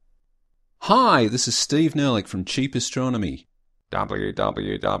Hi, this is Steve Nerlich from Cheap Astronomy.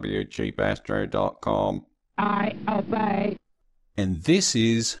 www.cheapastro.com. I obey. And this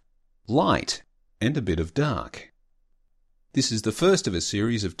is Light and a Bit of Dark. This is the first of a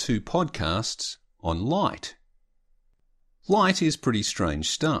series of 2 podcasts on light. Light is pretty strange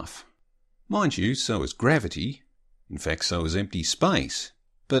stuff. Mind you, so is gravity. In fact, so is empty space.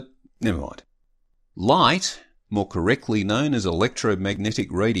 But never mind. Light, more correctly known as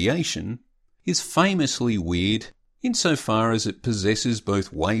electromagnetic radiation, is famously weird insofar as it possesses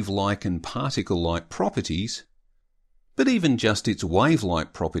both wave-like and particle-like properties, but even just its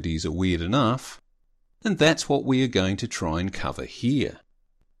wave-like properties are weird enough, and that's what we are going to try and cover here.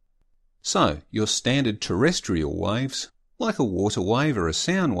 So, your standard terrestrial waves, like a water wave or a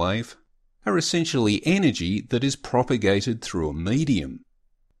sound wave, are essentially energy that is propagated through a medium.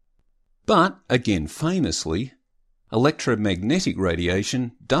 But, again famously, electromagnetic radiation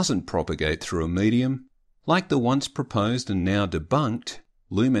doesn't propagate through a medium like the once proposed and now debunked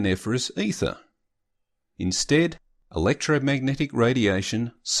luminiferous ether. Instead, electromagnetic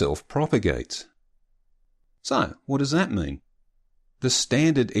radiation self-propagates. So, what does that mean? The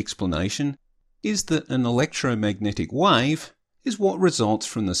standard explanation is that an electromagnetic wave is what results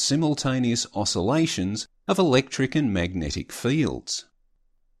from the simultaneous oscillations of electric and magnetic fields.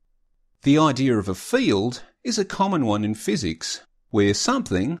 The idea of a field is a common one in physics, where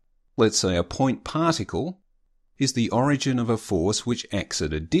something, let's say a point particle, is the origin of a force which acts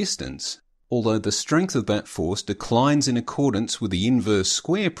at a distance, although the strength of that force declines in accordance with the inverse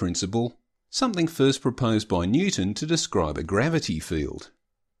square principle, something first proposed by Newton to describe a gravity field.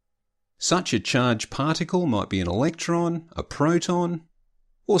 Such a charged particle might be an electron, a proton,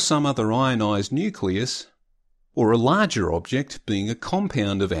 or some other ionized nucleus, or a larger object being a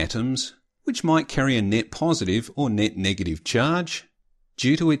compound of atoms which might carry a net positive or net negative charge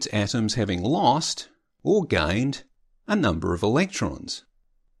due to its atoms having lost, or gained, a number of electrons.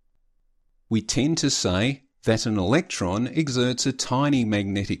 We tend to say that an electron exerts a tiny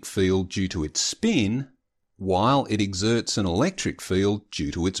magnetic field due to its spin, while it exerts an electric field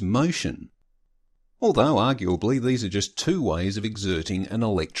due to its motion. Although arguably these are just 2 ways of exerting an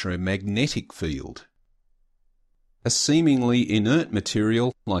electromagnetic field. A seemingly inert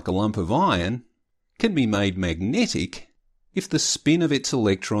material, like a lump of iron, can be made magnetic if the spin of its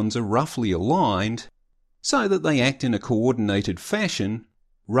electrons are roughly aligned so that they act in a coordinated fashion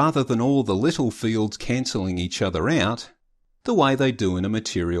rather than all the little fields cancelling each other out the way they do in a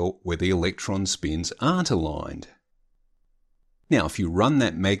material where the electron spins aren't aligned. Now, if you run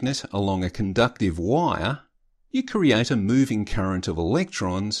that magnet along a conductive wire, you create a moving current of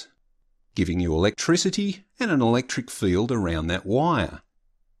electrons, giving you electricity and an electric field around that wire.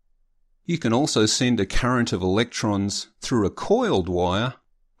 You can also send a current of electrons through a coiled wire,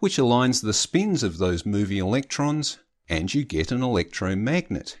 which aligns the spins of those moving electrons, and you get an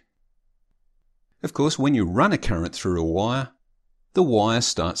electromagnet. Of course, when you run a current through a wire, the wire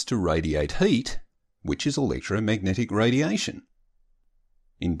starts to radiate heat, which is electromagnetic radiation.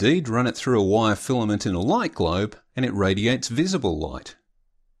 Indeed, run it through a wire filament in a light globe, and it radiates visible light.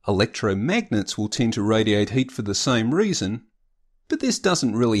 Electromagnets will tend to radiate heat for the same reason, but this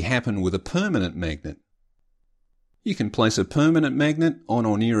doesn't really happen with a permanent magnet. You can place a permanent magnet on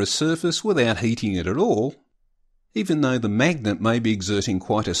or near a surface without heating it at all, even though the magnet may be exerting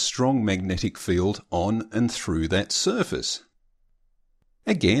quite a strong magnetic field on and through that surface.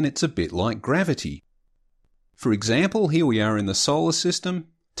 Again, it's a bit like gravity. For example, here we are in the solar system,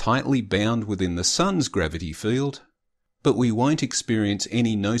 tightly bound within the sun's gravity field, but we won't experience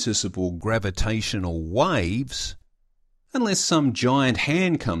any noticeable gravitational waves unless some giant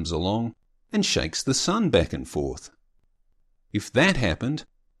hand comes along and shakes the sun back and forth. If that happened,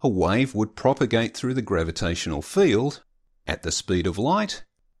 a wave would propagate through the gravitational field at the speed of light,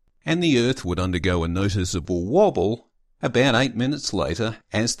 and the Earth would undergo a noticeable wobble about 8 minutes later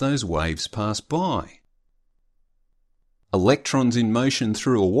as those waves pass by. Electrons in motion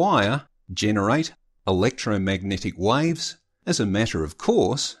through a wire generate electromagnetic waves as a matter of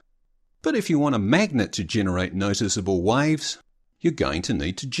course, but if you want a magnet to generate noticeable waves, you're going to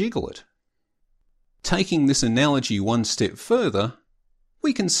need to jiggle it. Taking this analogy one step further,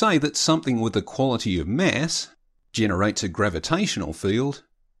 we can say that something with the quality of mass generates a gravitational field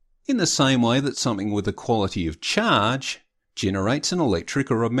in the same way that something with the quality of charge generates an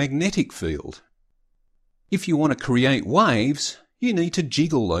electric or a magnetic field. If you want to create waves, you need to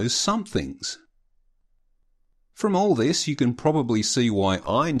jiggle those somethings. From all this, you can probably see why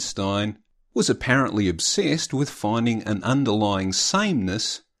Einstein was apparently obsessed with finding an underlying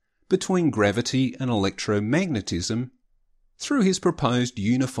sameness between gravity and electromagnetism through his proposed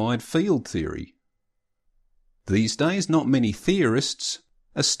unified field theory. These days, not many theorists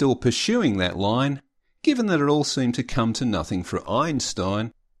are still pursuing that line, given that it all seemed to come to nothing for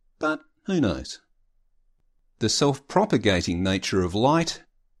Einstein, but who knows? The self-propagating nature of light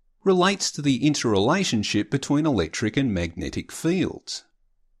relates to the interrelationship between electric and magnetic fields.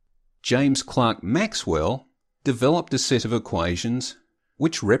 James Clerk Maxwell developed a set of equations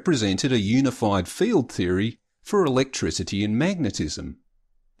which represented a unified field theory for electricity and magnetism,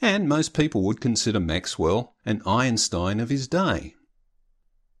 and most people would consider Maxwell an Einstein of his day.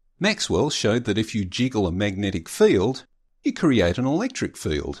 Maxwell showed that if you jiggle a magnetic field, you create an electric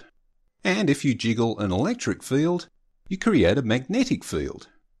field, and if you jiggle an electric field, you create a magnetic field.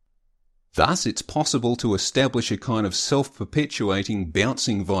 Thus, it's possible to establish a kind of self-perpetuating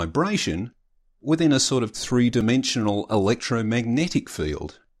bouncing vibration within a sort of three-dimensional electromagnetic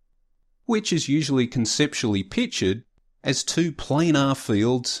field, which is usually conceptually pictured as two planar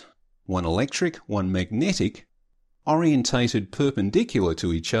fields, one electric, one magnetic, orientated perpendicular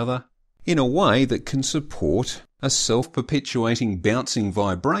to each other in a way that can support a self-perpetuating bouncing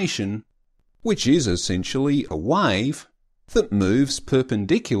vibration, which is essentially a wave that moves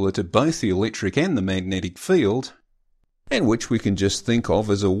perpendicular to both the electric and the magnetic field, and which we can just think of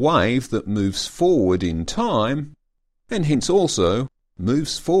as a wave that moves forward in time, and hence also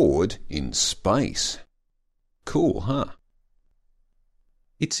moves forward in space. Cool, huh?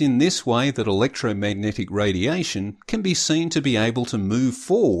 It's in this way that electromagnetic radiation can be seen to be able to move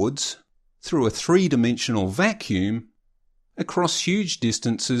forwards through a three-dimensional vacuum across huge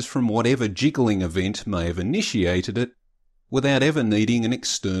distances from whatever jiggling event may have initiated it, without ever needing an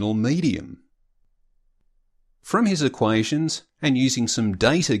external medium. From his equations, and using some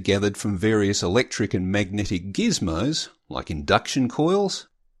data gathered from various electric and magnetic gizmos, like induction coils,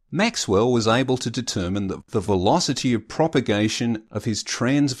 Maxwell was able to determine that the velocity of propagation of his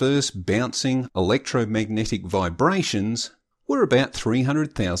transverse bouncing electromagnetic vibrations were about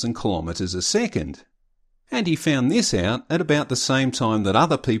 300,000 kilometres a second. And he found this out at about the same time that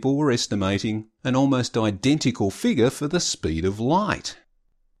other people were estimating an almost identical figure for the speed of light.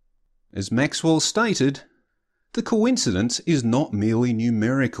 As Maxwell stated, the coincidence is not merely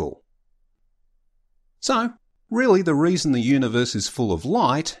numerical. So, really the reason the universe is full of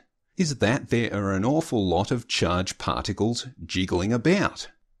light is that there are an awful lot of charged particles jiggling about.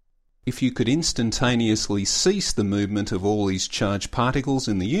 If you could instantaneously cease the movement of all these charged particles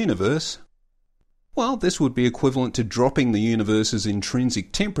in the universe, well, this would be equivalent to dropping the universe's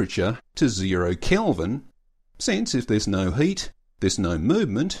intrinsic temperature to 0 Kelvin, since if there's no heat, there's no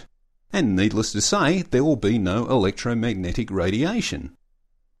movement, and needless to say, there will be no electromagnetic radiation.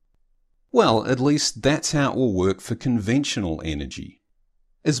 Well, at least that's how it will work for conventional energy.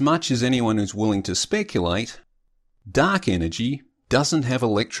 As much as anyone is willing to speculate, dark energy doesn't have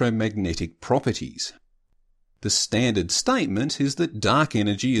electromagnetic properties. The standard statement is that dark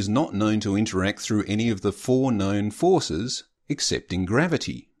energy is not known to interact through any of the four known forces, excepting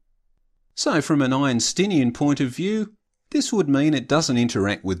gravity. So from an Einsteinian point of view, this would mean it doesn't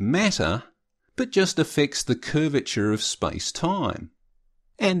interact with matter, but just affects the curvature of space-time,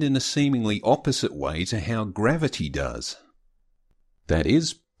 and in a seemingly opposite way to how gravity does. That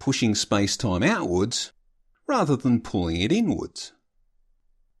is, pushing space-time outwards, rather than pulling it inwards.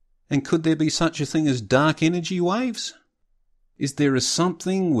 And could there be such a thing as dark energy waves? Is there a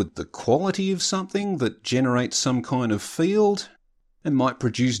something with the quality of something that generates some kind of field and might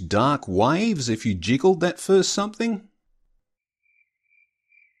produce dark waves if you jiggled that first something?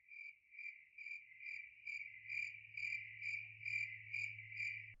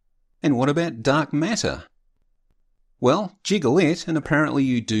 And what about dark matter? Well, jiggle it and apparently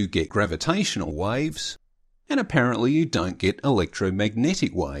you do get gravitational waves, and apparently you don't get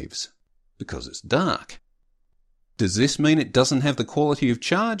electromagnetic waves, because it's dark. Does this mean it doesn't have the quality of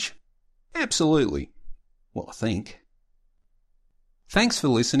charge? Absolutely. Well, I think. Thanks for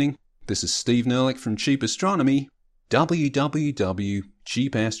listening. This is Steve Nerlich from Cheap Astronomy,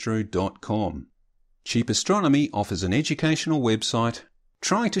 www.cheapastro.com. Cheap Astronomy offers an educational website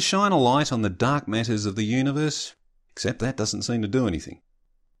trying to shine a light on the dark matters of the universe, except that doesn't seem to do anything.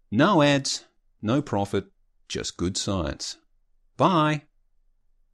 No ads, no profit, just good science. Bye.